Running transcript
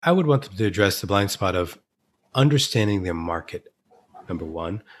I would want them to address the blind spot of understanding their market, number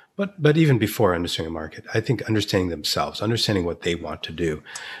one. But even before understanding the market, I think understanding themselves, understanding what they want to do.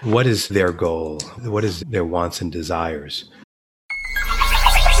 What is their goal? What is their wants and desires?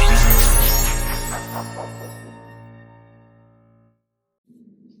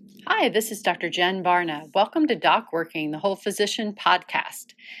 Hi, this is Dr. Jen Barna. Welcome to Doc Working, the Whole Physician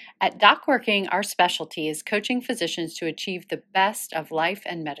podcast. At Doc Working, our specialty is coaching physicians to achieve the best of life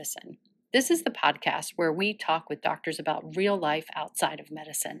and medicine. This is the podcast where we talk with doctors about real life outside of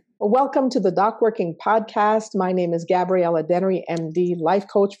medicine. Welcome to the Doc Working podcast. My name is Gabriella Dennery, MD, life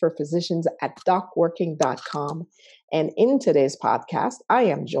coach for physicians at docworking.com. And in today's podcast, I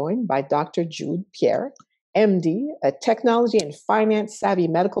am joined by Dr. Jude Pierre, MD, a technology and finance savvy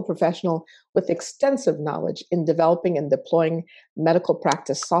medical professional with extensive knowledge in developing and deploying medical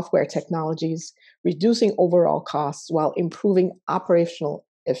practice software technologies, reducing overall costs while improving operational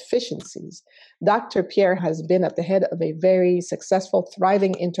efficiencies. Dr. Pierre has been at the head of a very successful,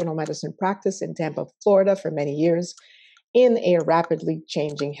 thriving internal medicine practice in Tampa, Florida for many years in a rapidly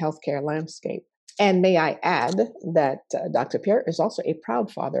changing healthcare landscape. And may I add that Dr. Pierre is also a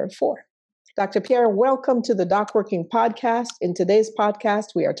proud father of four. Dr. Pierre, welcome to the Doc Working podcast. In today's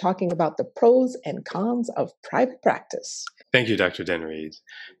podcast, we are talking about the pros and cons of private practice. Thank you, Dr. Dennery.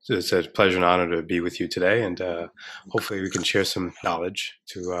 It's a pleasure and honor to be with you today, and hopefully we can share some knowledge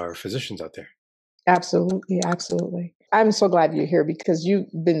to our physicians out there. Absolutely, absolutely. I'm so glad you're here because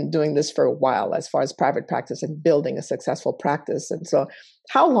you've been doing this for a while as far as private practice and building a successful practice. And so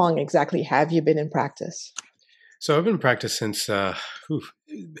how long exactly have you been in practice? So I've been in practice since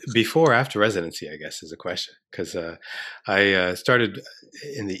before, after residency, I guess, is the question. Because I started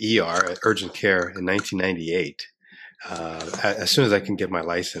in the ER, urgent care, in 1998, as soon as I can get my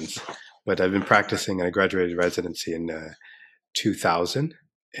license. But I've been practicing, and I graduated residency in 2000,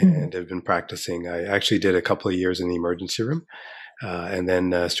 and I've been practicing. I actually did a couple of years in the emergency room, and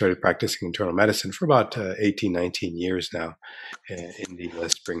then started practicing internal medicine for about 18, 19 years now in the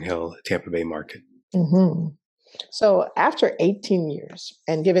Spring Hill, Tampa Bay market. Mm-hmm. So after 18 years,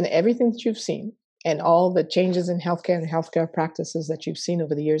 and given everything that you've seen and all the changes in healthcare and healthcare practices that you've seen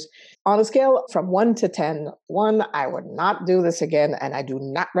over the years, on a scale from 1 to 10, 1, I would not do this again, and I do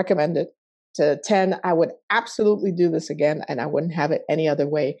not recommend it, to 10, I would absolutely do this again, and I wouldn't have it any other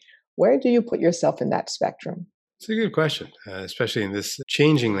way. Where do you put yourself in that spectrum? It's a good question, especially in this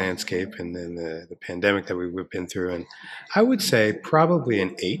changing landscape and then the pandemic that we've been through. And I would say probably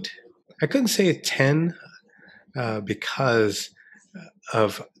an 8. I couldn't say a 10. Because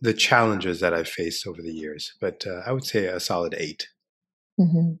of the challenges that I've faced over the years. But I would say a solid 8.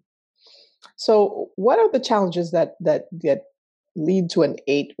 Mm-hmm. So what are the challenges that lead to an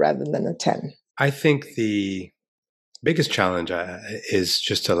 8 rather than a 10? I think the biggest challenge is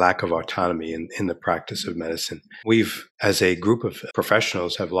just a lack of autonomy in the practice of medicine. We've, as a group of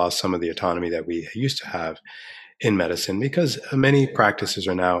professionals, have lost some of the autonomy that we used to have in medicine because many practices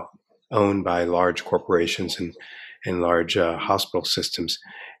are now owned by large corporations and large hospital systems.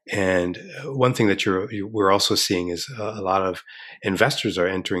 And one thing that we're also seeing is a lot of investors are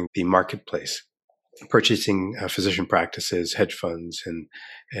entering the marketplace, purchasing physician practices, hedge funds,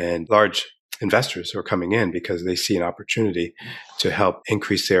 and large investors are coming in because they see an opportunity to help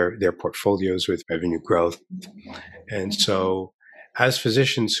increase their portfolios with revenue growth. And so as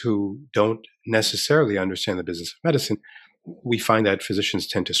physicians who don't necessarily understand the business of medicine, we find that physicians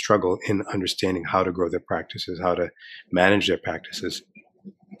tend to struggle in understanding how to grow their practices, how to manage their practices,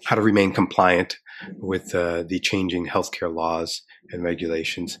 how to remain compliant with the changing healthcare laws and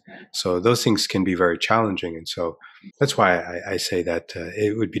regulations. So those things can be very challenging. And so that's why I say that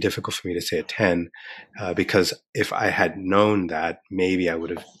it would be difficult for me to say a 10, because if I had known that, maybe I would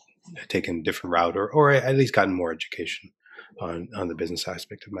have taken a different route or at least gotten more education on the business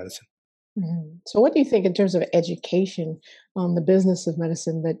aspect of medicine. Mm-hmm. So what do you think in terms of education on the business of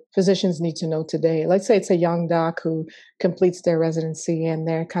medicine that physicians need to know today? Let's say it's a young doc who completes their residency and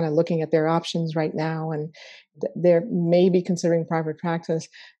they're kind of looking at their options right now and they're maybe considering private practice.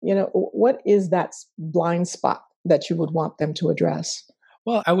 What is that blind spot that you would want them to address?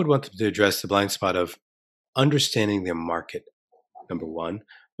 Well, I would want them to address the blind spot of understanding their market, number one.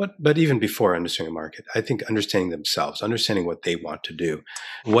 But even before understanding the market, I think understanding themselves, understanding what they want to do.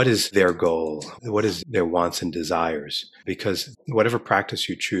 What is their goal? What is their wants and desires? Because whatever practice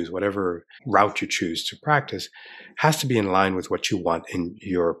you choose, whatever route you choose to practice, has to be in line with what you want in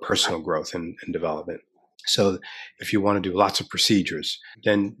your personal growth and development. So if you want to do lots of procedures,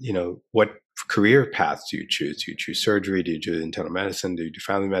 then, what career paths do you choose? Do you choose surgery? Do you choose internal medicine? Do you do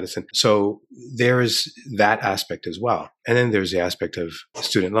family medicine? So there is that aspect as well. And then there's the aspect of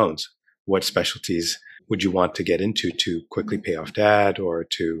student loans. What specialties would you want to get into to quickly pay off debt or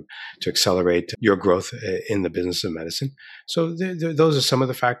to accelerate your growth in the business of medicine? So those are some of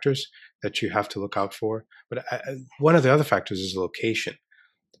the factors that you have to look out for. But one of the other factors is location.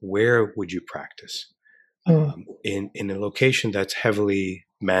 Where would you practice? In a location that's heavily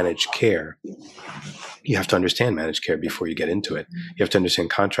managed care, you have to understand managed care before you get into it. You have to understand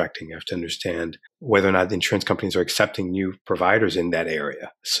contracting. You have to understand whether or not the insurance companies are accepting new providers in that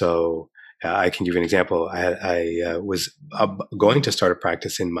area. So I can give you an example. I was going to start a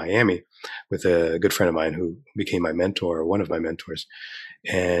practice in Miami with a good friend of mine who became my mentor, one of my mentors.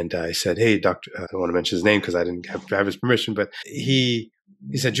 And I said, hey, doctor, I don't want to mention his name because I didn't have his permission, but he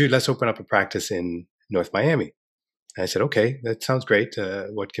said, Jude, let's open up a practice in North Miami. And I said, okay, that sounds great.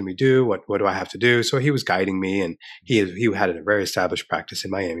 What can we do? What do I have to do? So he was guiding me, and he had a very established practice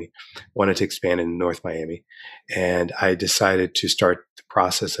in Miami, wanted to expand in North Miami. And I decided to start the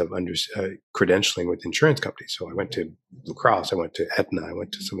process of credentialing with insurance companies. So I went to Blue Cross, I went to Aetna, I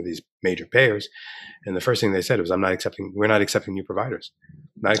went to some of these major payers. And the first thing they said was, we're not accepting new providers.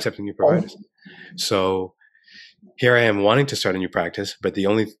 Not accepting new providers. So here I am wanting to start a new practice, but the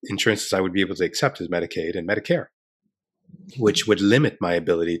only insurances I would be able to accept is Medicaid and Medicare, which would limit my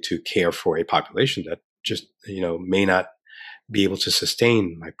ability to care for a population that just, may not be able to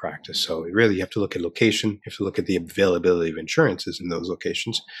sustain my practice. So really, you have to look at location. You have to look at the availability of insurances in those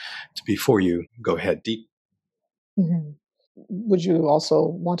locations before you go head deep. Mm-hmm. Would you also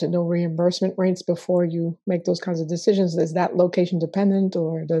want to know reimbursement rates before you make those kinds of decisions? Is that location dependent,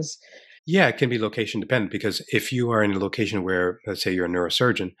 or does... Yeah, it can be location dependent, because if you are in a location where, let's say you're a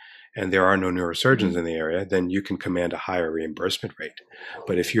neurosurgeon and there are no neurosurgeons in the area, then you can command a higher reimbursement rate.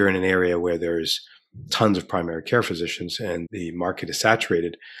 But if you're in an area where there's tons of primary care physicians and the market is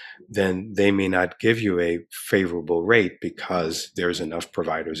saturated, then they may not give you a favorable rate because there's enough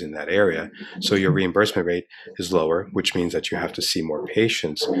providers in that area. So your reimbursement rate is lower, which means that you have to see more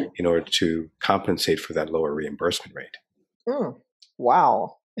patients in order to compensate for that lower reimbursement rate.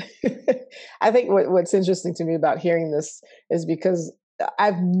 Wow. I think what's interesting to me about hearing this is because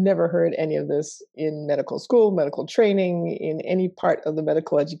I've never heard any of this in medical school, medical training, in any part of the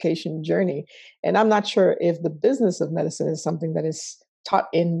medical education journey. And I'm not sure if the business of medicine is something that is taught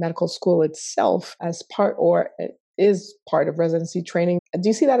in medical school itself as part, or is part of residency training. Do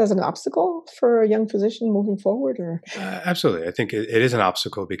you see that as an obstacle for a young physician moving forward? Or absolutely. I think it is an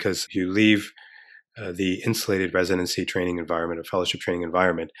obstacle, because you leave the insulated residency training environment, or fellowship training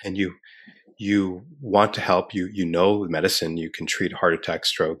environment, and you want to help. You know medicine, you can treat heart attack,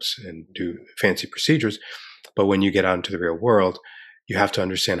 strokes, and do fancy procedures. But when you get out into the real world, you have to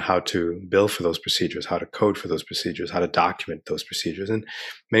understand how to bill for those procedures, how to code for those procedures, how to document those procedures. And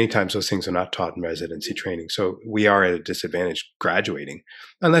many times those things are not taught in residency training. So we are at a disadvantage graduating,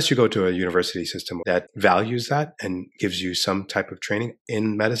 unless you go to a university system that values that and gives you some type of training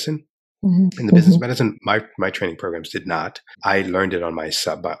in medicine. In the business of medicine, my training programs did not. I learned it on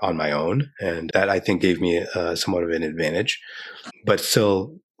my own, and that I think gave me somewhat of an advantage, but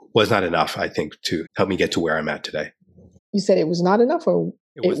still was not enough, I think, to help me get to where I'm at today. You said it was not enough, or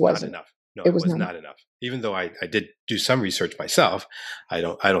it wasn't enough? No, it was not enough. Even though I did do some research myself, I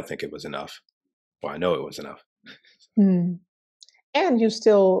don't think it was enough. Well, I know it was enough. And you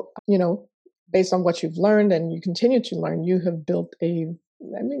still, based on what you've learned and you continue to learn, you have built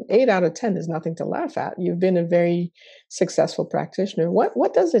 8 out of 10 is nothing to laugh at. You've been a very successful practitioner.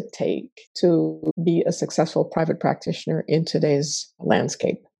 What does it take to be a successful private practitioner in today's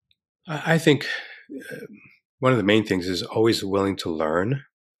landscape? I think one of the main things is always willing to learn,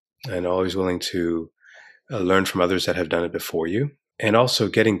 and always willing to learn from others that have done it before you. And also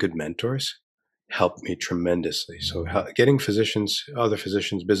getting good mentors helped me tremendously. So getting physicians, other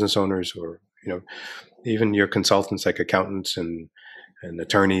physicians, business owners, or even your consultants like accountants and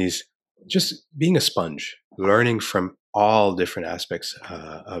attorneys, just being a sponge, learning from all different aspects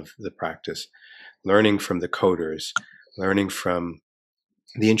of the practice, learning from the coders, learning from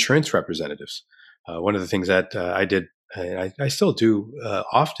the insurance representatives. One of the things that I did, and I still do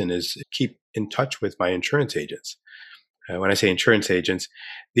often, is keep in touch with my insurance agents. When I say insurance agents,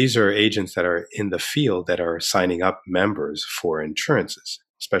 these are agents that are in the field that are signing up members for insurances,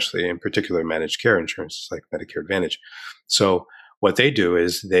 especially in particular managed care insurances like Medicare Advantage. So what they do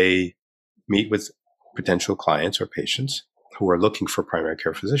is they meet with potential clients or patients who are looking for primary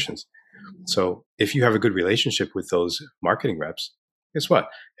care physicians. So if you have a good relationship with those marketing reps, guess what?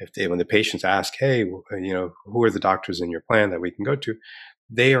 When the patients ask, hey, who are the doctors in your plan that we can go to?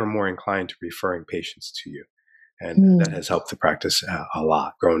 they are more inclined to referring patients to you. And that has helped the practice a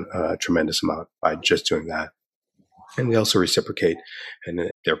lot, grown a tremendous amount by just doing that. And we also reciprocate.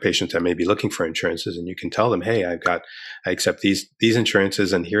 And there are patients that may be looking for insurances, and you can tell them, hey, I accept these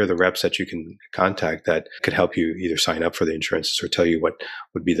insurances, and here are the reps that you can contact that could help you either sign up for the insurances or tell you what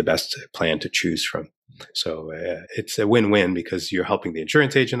would be the best plan to choose from. So it's a win-win because you're helping the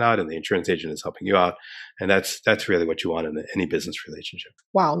insurance agent out and the insurance agent is helping you out. And that's really what you want in any business relationship.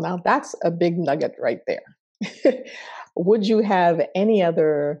 Wow. Now that's a big nugget right there. Would you have any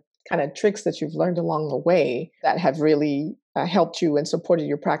other kind of tricks that you've learned along the way that have really helped you and supported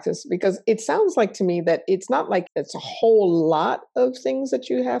your practice? Because it sounds like to me that it's not like it's a whole lot of things that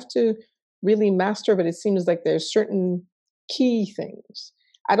you have to really master, but it seems like there's certain key things.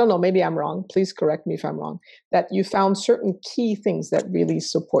 I don't know, maybe I'm wrong. Please correct me if I'm wrong, that you found certain key things that really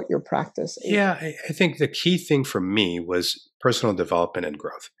support your practice. Yeah, I think the key thing for me was personal development and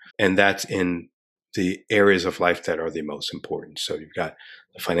growth. And that's in the areas of life that are the most important. So you've got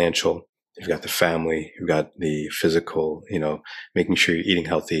the financial, you've got the family, you've got the physical, making sure you're eating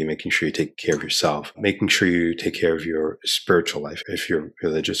healthy, making sure you take care of yourself, making sure you take care of your spiritual life, if you're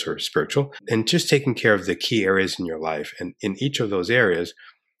religious or spiritual, and just taking care of the key areas in your life. And in each of those areas,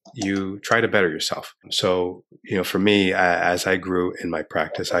 you try to better yourself. So, for me, as I grew in my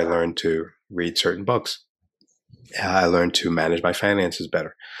practice, I learned to read certain books. I learned to manage my finances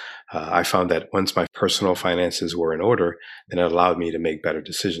better. I found that once my personal finances were in order, then it allowed me to make better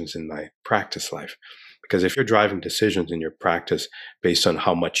decisions in my practice life. Because if you're driving decisions in your practice based on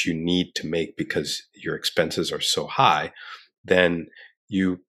how much you need to make because your expenses are so high, then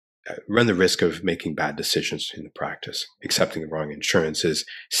you run the risk of making bad decisions in the practice, accepting the wrong insurances,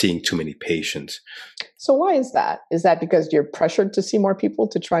 seeing too many patients. So why is that? Is that because you're pressured to see more people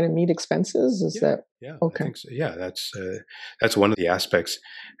to try to meet expenses? Yeah, okay? I think so. Yeah, that's one of the aspects,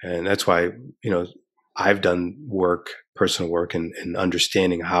 and that's why I've done personal work, in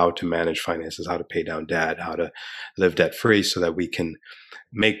understanding how to manage finances, how to pay down debt, how to live debt free, so that we can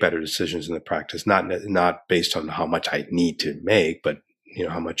make better decisions in the practice, not based on how much I need to make, but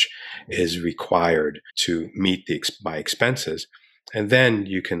how much is required to meet my expenses. And then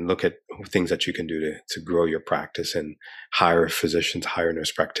you can look at things that you can do to grow your practice and hire physicians, hire nurse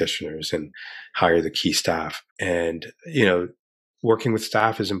practitioners, and hire the key staff. And, working with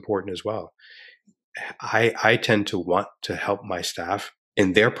staff is important as well. I tend to want to help my staff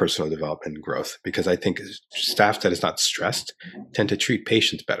in their personal development and growth, because I think staff that is not stressed tend to treat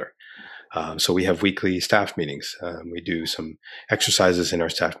patients better. So we have weekly staff meetings. We do some exercises in our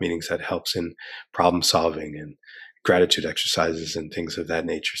staff meetings that helps in problem solving and gratitude exercises and things of that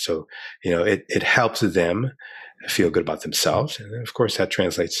nature. So, it helps them feel good about themselves. And of course that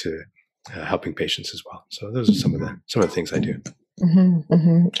translates to helping patients as well. So those are some of the things I do. Mm-hmm,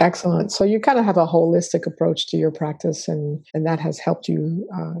 mm-hmm. Excellent. So you kind of have a holistic approach to your practice, and that has helped you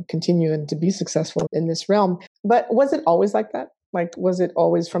continue and to be successful in this realm. But was it always like that? Like, was it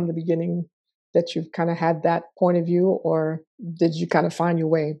always from the beginning that you've kind of had that point of view, or did you kind of find your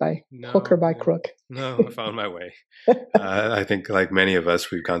way by hook or by crook? No, I found my way. I think, like many of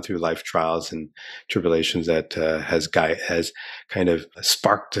us, we've gone through life trials and tribulations that has kind of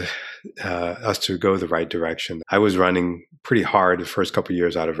sparked us to go the right direction. I was running pretty hard the first couple of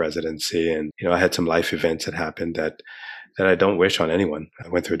years out of residency, and I had some life events that happened that I don't wish on anyone. I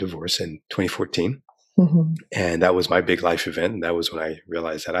went through a divorce in 2014. Mm-hmm. And that was my big life event. And that was when I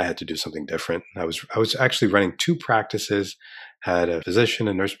realized that I had to do something different. I was actually running two practices, had a physician,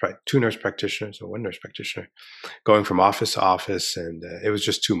 two nurse practitioners, or one nurse practitioner, going from office to office. And it was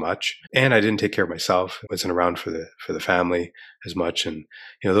just too much. And I didn't take care of myself. I wasn't around for the family as much. And,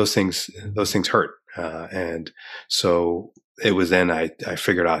 those things hurt. And so it was then I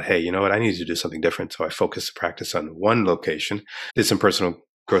figured out, hey, you know what? I need to do something different. So I focused the practice on one location, did some personal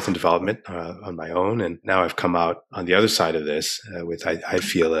growth and development on my own. And now I've come out on the other side of this with, I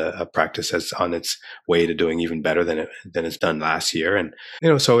feel, a practice that's on its way to doing even better than it's done last year. And,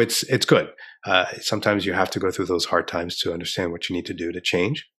 so it's good. Sometimes you have to go through those hard times to understand what you need to do to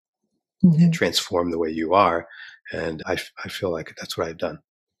change and transform the way you are. And I feel like that's what I've done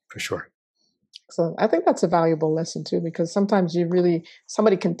for sure. So I think that's a valuable lesson too, because sometimes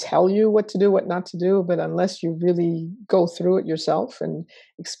somebody can tell you what to do, what not to do, but unless you really go through it yourself and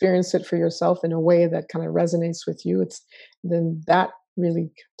experience it for yourself in a way that kind of resonates with you, then that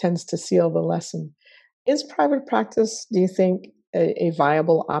really tends to seal the lesson. Is private practice, do you think, a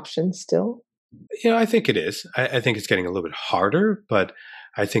viable option still? I think it is. I think it's getting a little bit harder, but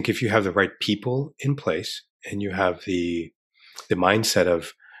I think if you have the right people in place and you have the mindset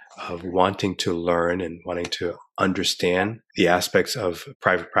of of wanting to learn and wanting to understand the aspects of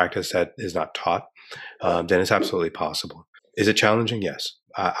private practice that is not taught, then it's absolutely possible. Is it challenging? Yes.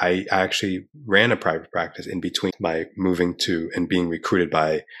 I actually ran a private practice in between my moving to and being recruited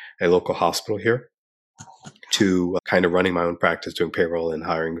by a local hospital here to kind of running my own practice, doing payroll and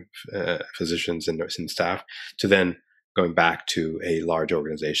hiring physicians and nursing staff, to then going back to a large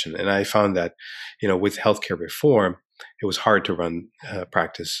organization. And I found that, with healthcare reform, it was hard to run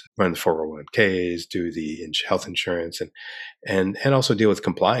practice, run the 401ks, do the health insurance, and also deal with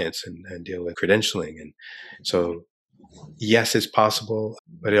compliance and deal with credentialing. And so, yes, it's possible,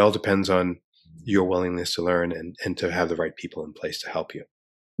 but it all depends on your willingness to learn and to have the right people in place to help you.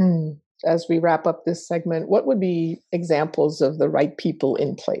 As we wrap up this segment, what would be examples of the right people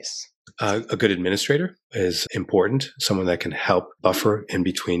in place? A good administrator is important, someone that can help buffer in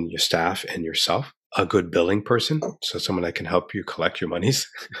between your staff and yourself. A good billing person, so someone that can help you collect your monies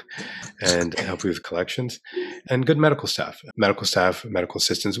and help you with collections. And good medical staff, medical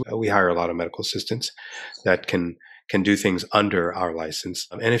assistants. We hire a lot of medical assistants that can do things under our license.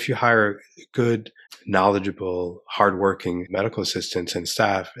 And if you hire good, knowledgeable, hardworking medical assistants and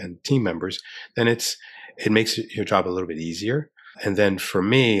staff and team members, then it makes your job a little bit easier. And then for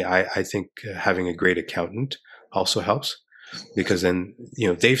me, I think having a great accountant also helps, because then,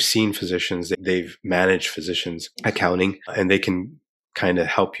 they've seen physicians, they've managed physicians' accounting, and they can kind of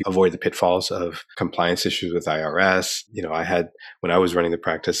help you avoid the pitfalls of compliance issues with IRS. When I was running the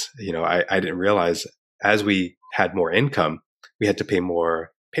practice, I didn't realize as we had more income, we had to pay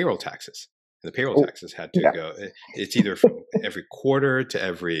more payroll taxes. And the payroll taxes had to go, it's either from every quarter to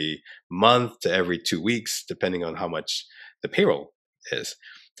every month to every 2 weeks, depending on how much the payroll is.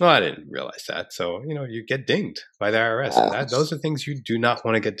 Well, I didn't realize that. So, you get dinged by the IRS. And those are things you do not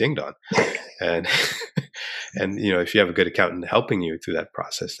want to get dinged on. And, if you have a good accountant helping you through that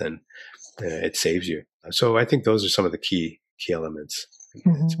process, then it saves you. So I think those are some of the key elements.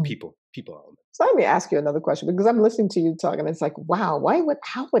 It's people element. So let me ask you another question, because I'm listening to you talk and it's like, wow,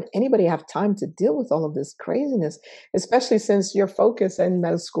 how would anybody have time to deal with all of this craziness, especially since your focus in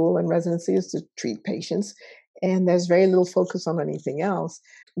medical school and residency is to treat patients and there's very little focus on anything else.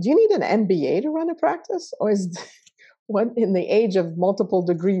 Do you need an MBA to run a practice, or is what in the age of multiple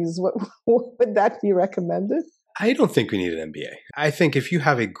degrees, what would that be recommended? I don't think we need an MBA. I think if you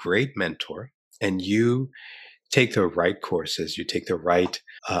have a great mentor and you take the right courses, you take the right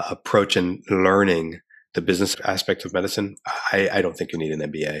approach in learning the business aspect of medicine, I don't think you need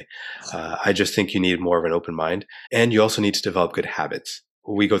an MBA. I just think you need more of an open mind. And you also need to develop good habits.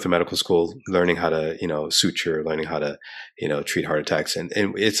 We go through medical school learning how to, suture, learning how to, treat heart attacks. And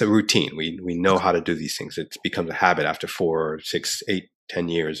it's a routine. We know how to do these things. It becomes a habit after 4, 6, 8, 10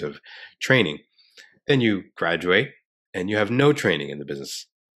 years of training. Then you graduate and you have no training in the business.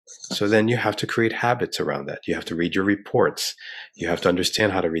 So then you have to create habits around that. You have to read your reports. You have to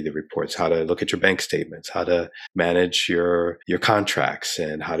understand how to read the reports, how to look at your bank statements, how to manage your contracts,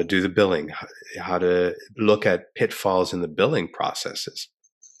 and how to do the billing, how to look at pitfalls in the billing processes.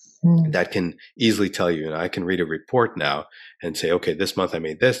 That can easily tell you, I can read a report now and say, okay, this month I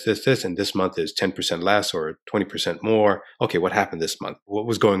made this, and this month is 10% less or 20% more. Okay, what happened this month? What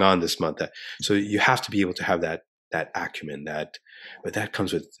was going on this month? So you have to be able to have that acumen, but that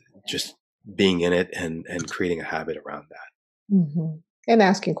comes with just being in it and creating a habit around that. Mm-hmm. And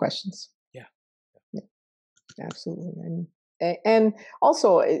asking questions. Yeah. Absolutely. And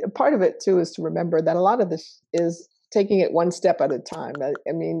also part of it too is to remember that a lot of this is taking it one step at a time.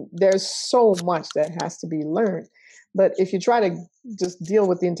 I mean, there's so much that has to be learned, but if you try to just deal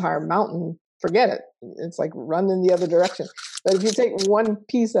with the entire mountain, forget it. It's like run in the other direction. But if you take one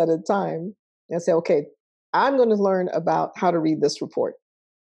piece at a time and say, okay, I'm going to learn about how to read this report,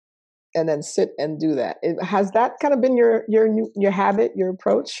 and then sit and do that. Has that kind of been your habit, your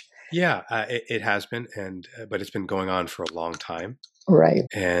approach? Yeah, it has been, but it's been going on for a long time. Right.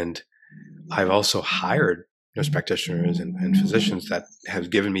 And I've also hired nurse practitioners and physicians that have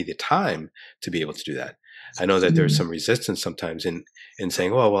given me the time to be able to do that. I know that there's some resistance sometimes in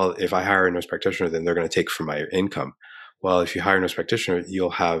saying, well, if I hire a nurse practitioner, then they're going to take from my income. Well, if you hire a nurse practitioner,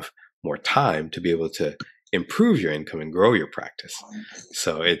 you'll have more time to be able to improve your income and grow your practice.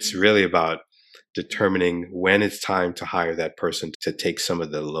 So it's really about determining when it's time to hire that person to take some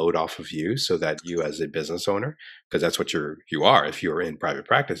of the load off of you, so that you as a business owner, because that's what you are. If you're in private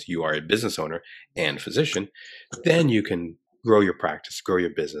practice, you are a business owner and physician, then you can grow your practice, grow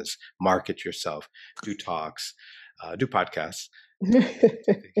your business, market yourself, do talks, do podcasts, do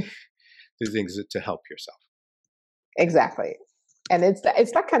things to help yourself. Exactly. And it's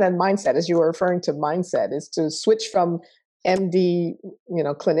that kind of mindset, as you were referring to mindset, is to switch from MD,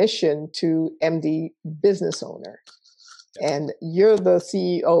 clinician to MD business owner. And you're the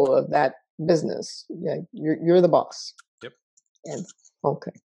CEO of that business. Yeah, you're the boss. Yep. And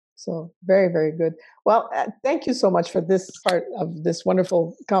okay. So very, very good. Well, thank you so much for this part of this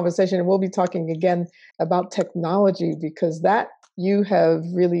wonderful conversation. And we'll be talking again about technology, because that you have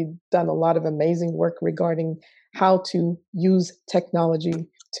really done a lot of amazing work regarding how to use technology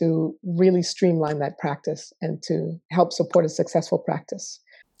to really streamline that practice and to help support a successful practice.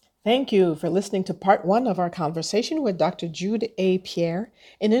 Thank you for listening to part one of our conversation with Dr. Jude A. Pierre,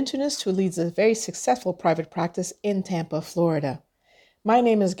 an internist who leads a very successful private practice in Tampa, Florida. My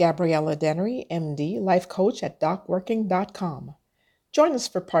name is Gabriella Dennery, MD, life coach at docworking.com. Join us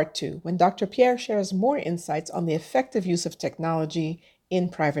for part two, when Dr. Pierre shares more insights on the effective use of technology in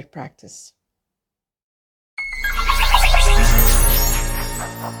private practice.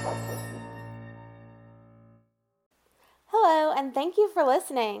 Hello, and thank you for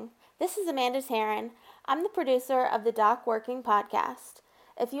listening. This is Amanda Taryn. I'm the producer of the Doc Working podcast.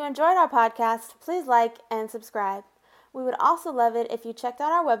 If you enjoyed our podcast, please like and subscribe. We would also love it if you checked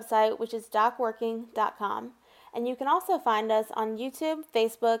out our website, which is docworking.com. And you can also find us on YouTube,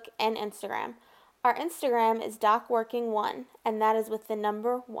 Facebook, and Instagram. Our Instagram is docworking1, and that is with the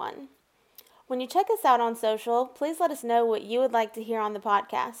number 1. When you check us out on social, please let us know what you would like to hear on the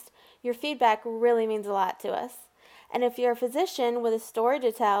podcast. Your feedback really means a lot to us. And if you're a physician with a story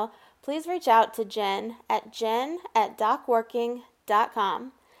to tell, please reach out to Jen at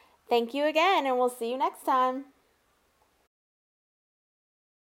docworking.com. Thank you again, and we'll see you next time.